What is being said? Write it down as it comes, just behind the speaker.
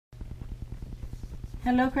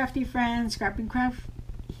Hello crafty friends, Scrap and Craft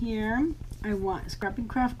here. Scrap and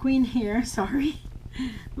Craft Queen here, sorry.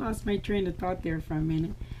 Lost my train of thought there for a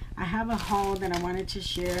minute. I have a haul that I wanted to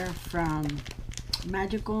share from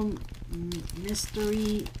Magical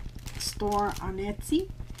Mystery Store on Etsy.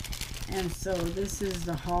 And so this is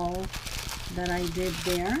the haul that I did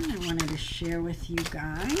there. I wanted to share with you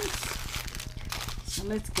guys. So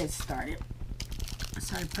let's get started.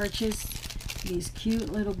 So I purchased these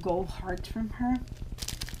cute little gold hearts from her.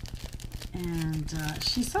 And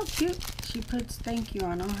she's so cute. She puts thank you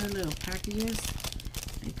on all her little packages.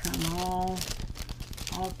 They come all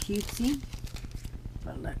cutesy.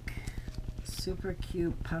 But look, super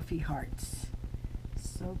cute puffy hearts.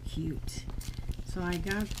 So cute. So I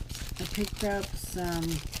picked up some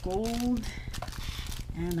gold,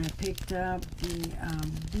 and I picked up the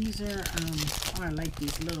these are I like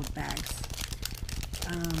these little bags.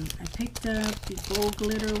 I picked up the gold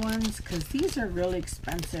glitter ones because these are really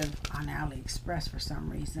expensive on AliExpress for some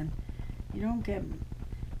reason. You don't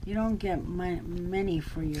get many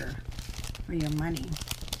for your money.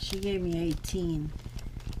 She gave me 18,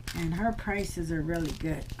 and her prices are really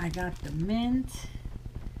good. I got the mint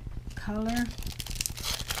color. I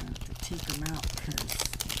have to take them out because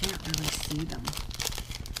you can't really see them.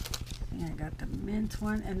 I got the mint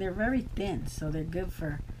one, and they're very thin, so they're good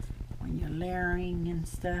for when you're layering and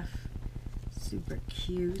stuff. Super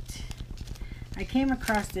cute. I came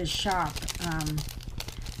across this shop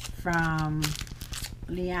from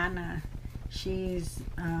Liana. She's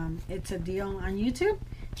it's a deal on YouTube.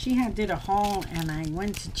 She did a haul, and I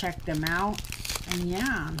went to check them out, and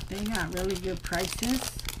yeah, they got really good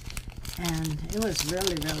prices, and it was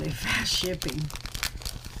really fast shipping.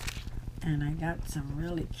 And I got some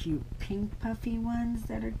really cute pink puffy ones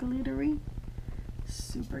that are glittery.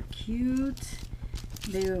 Super cute.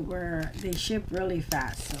 They ship really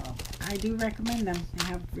fast, so I do recommend them. They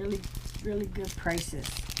have really good prices.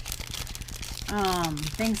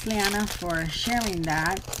 Thanks Liana for sharing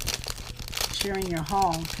your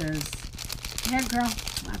haul, because yeah girl,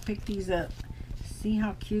 I picked these up. See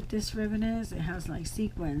how cute this ribbon is? It has like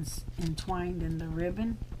sequins entwined in the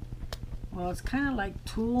ribbon. Well, it's kind of like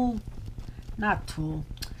twine.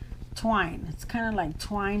 It's kind of like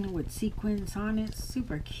twine with sequins on it.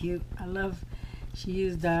 Super cute. I love she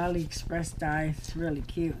used the AliExpress dye. It's really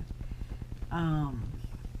cute.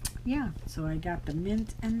 Yeah, so I got the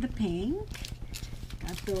mint and the pink.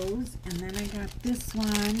 Got those, and then I got this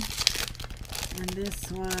one, and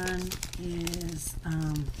this one is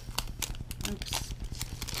oops,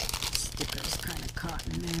 stickers kind of caught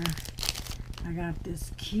in there. I got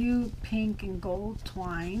this cute pink and gold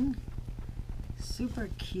twine. Super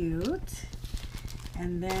cute.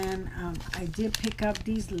 And then I did pick up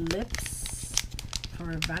these lips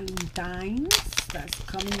for Valentine's that's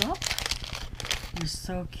coming up. They're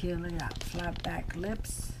so cute. Look at that flat back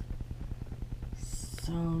lips.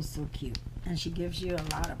 So cute. And she gives you a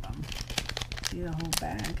lot of them. See the whole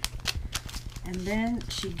bag. And then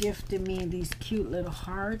she gifted me these cute little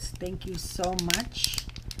hearts. Thank you so much.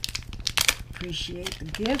 Appreciate the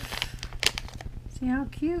gift. See how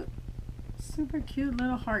cute? Super cute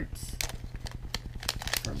little hearts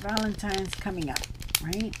for Valentine's coming up,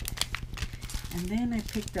 right? And then I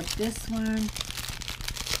picked up this one.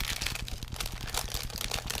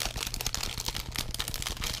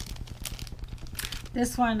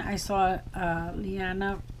 This one I saw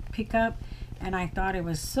Liana pick up, and I thought it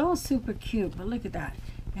was so super cute. But look at that.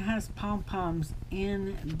 It has pom-poms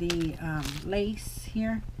in the lace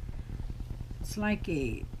here. It's like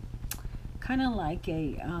a kind of like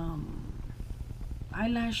a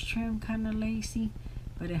eyelash trim, kind of lacy,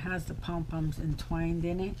 but it has the pom-poms entwined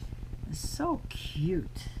in it. It's so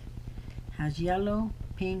cute. Has yellow,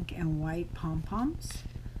 pink, and white pom-poms.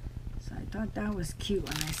 So I thought that was cute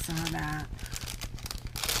when I saw that.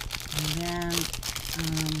 And then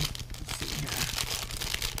let's see here.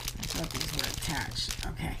 I thought these were attached.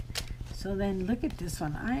 Okay. So then look at this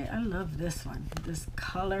one. I love this one. This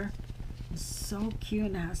color is so cute,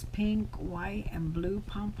 and it has pink, white, and blue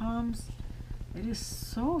pom-poms. It is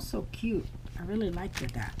so cute. I really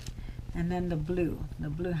liked that. And then the blue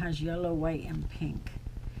has yellow, white, and pink,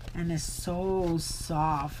 and it's so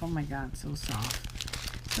soft. Oh my god, so soft.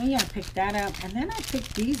 So yeah, I picked that up, and then I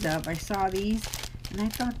picked these up. I saw these, and I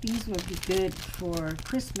thought these would be good for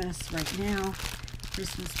Christmas right now.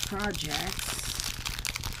 Christmas projects.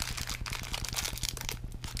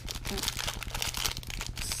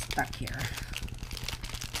 Stuck here.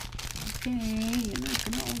 Okay, you're not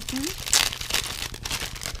gonna open.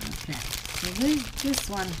 Okay, so this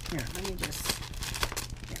one here, let me just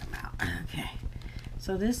get them out. Okay,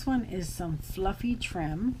 so this one is some fluffy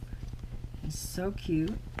trim, It's so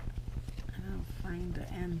cute. I don't find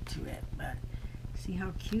the end to it, but see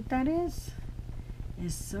how cute that is?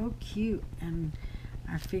 It's so cute, and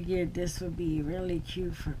I figured this would be really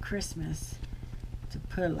cute for Christmas to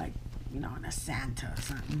put, like, you know, in a Santa or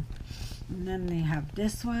something. And then they have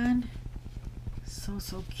this one.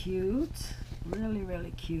 So cute.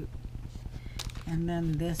 Really cute. And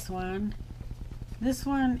then this one. This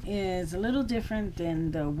one is a little different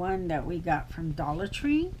than the one that we got from Dollar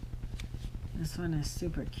Tree. This one is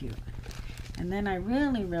super cute. And then I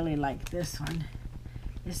really like this one.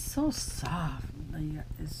 It's so soft. I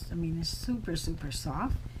mean, it's super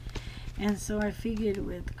soft. And so I figured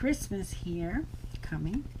with Christmas here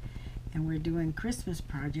coming, and we're doing Christmas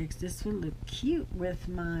projects, this will look cute with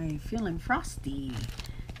my Feeling Frosty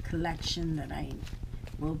collection that I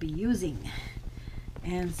will be using.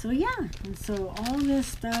 And so yeah, and so all this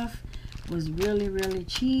stuff was really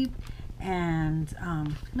cheap. And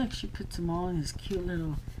look, she puts them all in this cute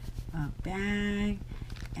little bag.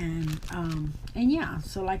 And yeah,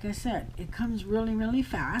 so like I said, it comes really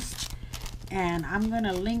fast. And I'm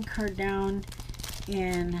gonna link her down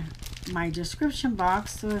in my description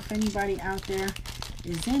box, so if anybody out there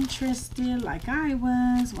is interested like I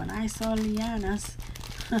was when I saw Liana's.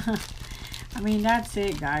 I mean, that's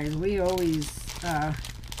it, guys. We always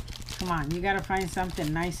come on, you gotta find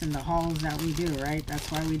something nice in the hauls that we do, right?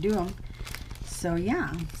 That's why we do them. So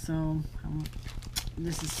yeah, so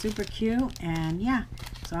this is super cute. And yeah,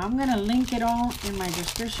 so I'm gonna link it all in my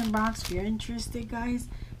description box. If you're interested, guys,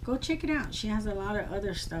 go check it out. She has a lot of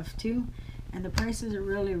other stuff too, and the prices are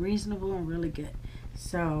really reasonable and really good.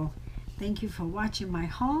 So thank you for watching my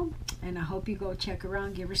haul, and I hope you go check her out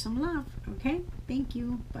and give her some love. Okay, thank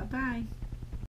you. Bye bye.